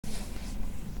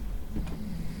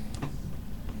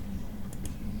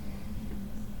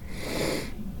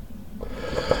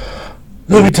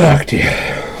Let me talk to you.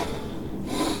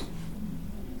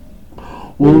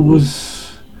 What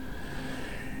was...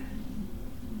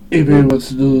 Hey man, what's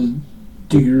the...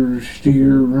 Do you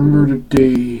remember the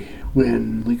day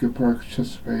when Lincoln Park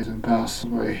participated and passed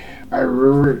away? I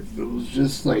remember it was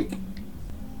just the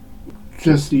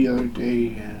other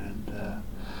day, and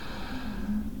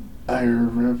I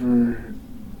remember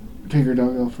taking her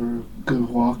dog out for a good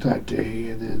walk that day,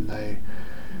 and then I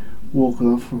woke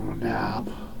up from a nap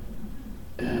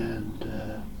and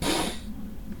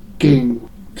getting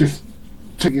just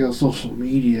checking out social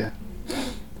media,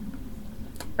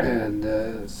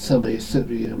 and somebody sent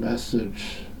me a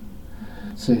message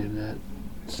saying that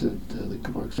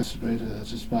Lincoln Park participated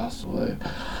just passed away.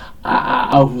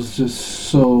 I was just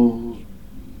so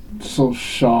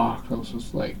shocked. I was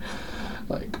just like, oh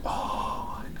my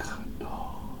god,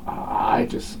 no. I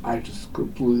just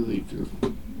completely just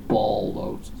bawled. I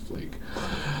was just like,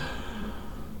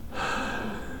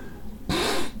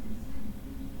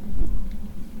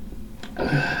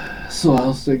 so I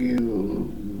was thinking,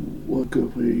 what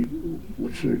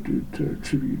should I do to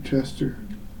tribute Chester?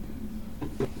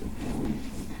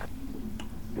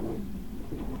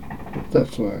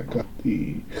 That's why I got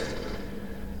the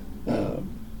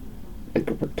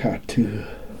Lincoln Park tattoo.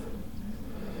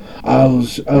 I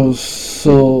was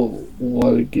so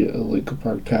want to get a Lincoln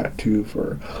Park tattoo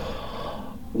for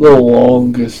the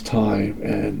longest time,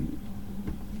 and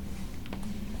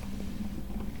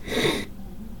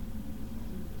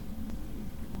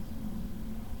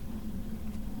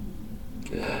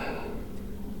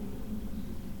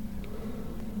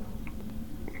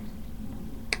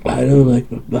I don't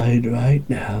like my mind right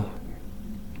now.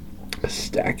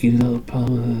 Stacking up upon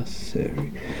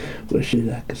unnecessary,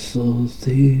 wishing I could slow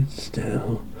things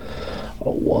down. I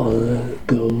wanna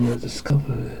go and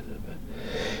discover it,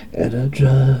 and I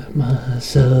drive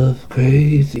myself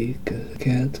crazy 'cause I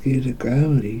can't get the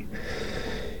gravity.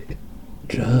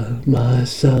 Drive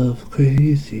myself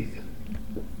crazy.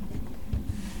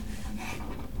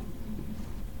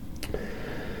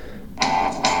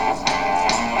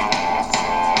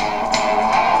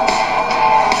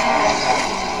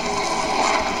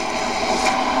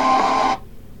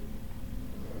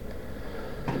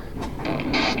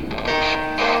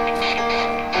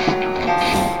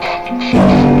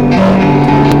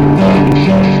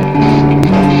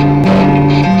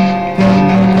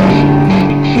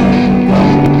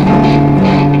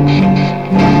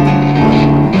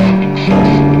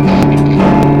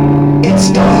 It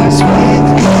starts with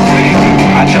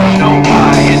I don't know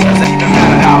why. It doesn't even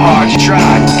matter how hard you try.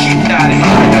 Keep that in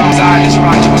mind. I just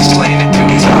try to explain it to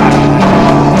time.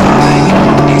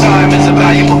 Time is a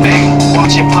valuable thing.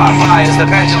 Watch it fly by as the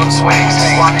pendulum swings.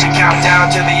 Watch it count down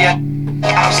to the end.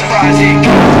 I'm surprising.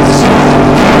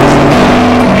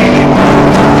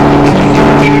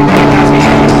 Even recognize me.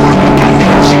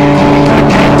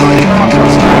 But it all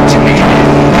comes back to me.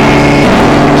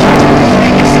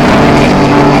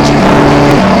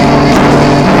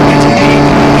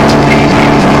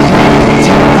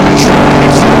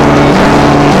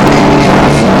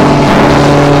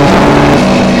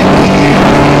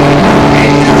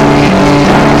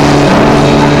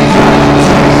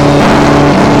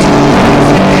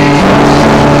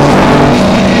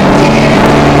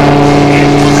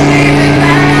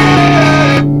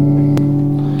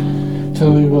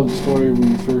 Tell me about the story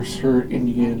when you first heard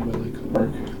Indiana by Lincoln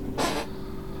Park.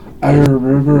 I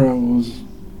remember I was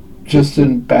just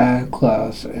in band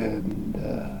class, and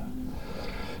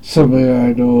somebody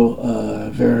I know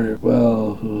very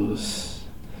well who's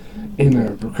in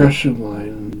our percussion line,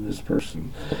 and this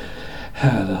person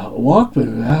had a Walkman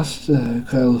and asked, can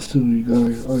I listen to you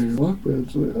guys on your Walkman?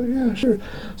 So like, oh yeah, sure.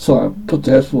 So I put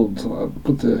the headphones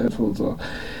on,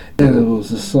 and it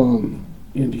was the song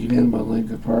Indiana by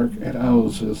Lincoln Park, and I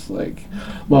was just like,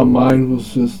 my mind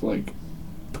was just like,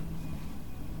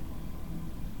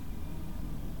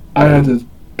 I had this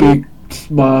big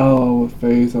smile on my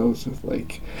face. I was just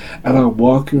like, and I'm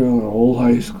walking around an old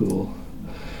high school,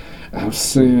 and I'm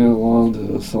singing along to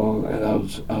the song, and I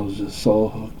was just so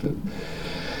hooked. And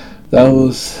that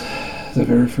was the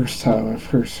very first time I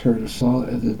first heard a song,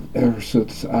 and then ever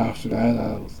since after that,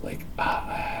 I was like,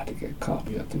 I had to get a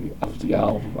copy of the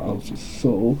album. I was just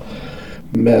so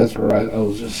mesmerized. I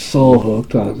was just so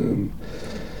hooked on him.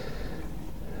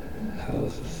 I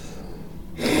was just...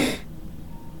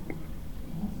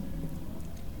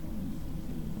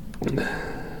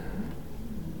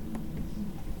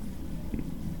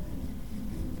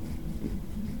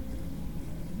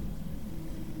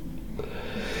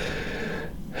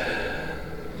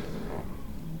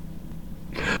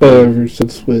 But ever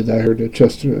since when I heard that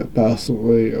Chester passed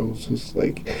away, I was just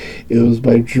like, it was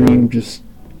my dream just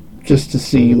to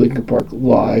see Linkin Park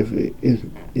live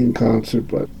in concert.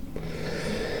 But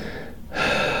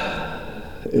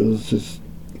it was just,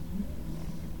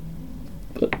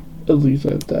 but at least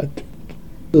I have that.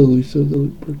 At least I have the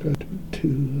Linkin Park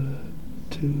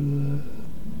to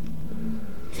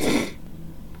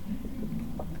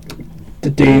the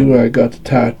day when I got the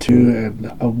tattoo,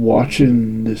 and I'm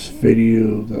watching this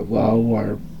video that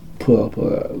Loudwire put up,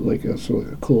 like a sort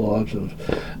of a collage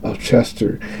of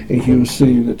Chester, and he was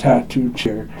sitting in the tattoo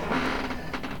chair,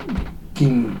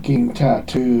 getting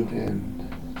tattooed.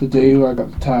 And the day when I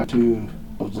got the tattoo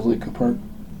of the Linkin Park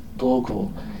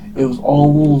logo, it was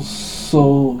almost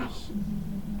so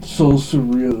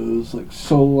surreal. It was like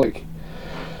so like.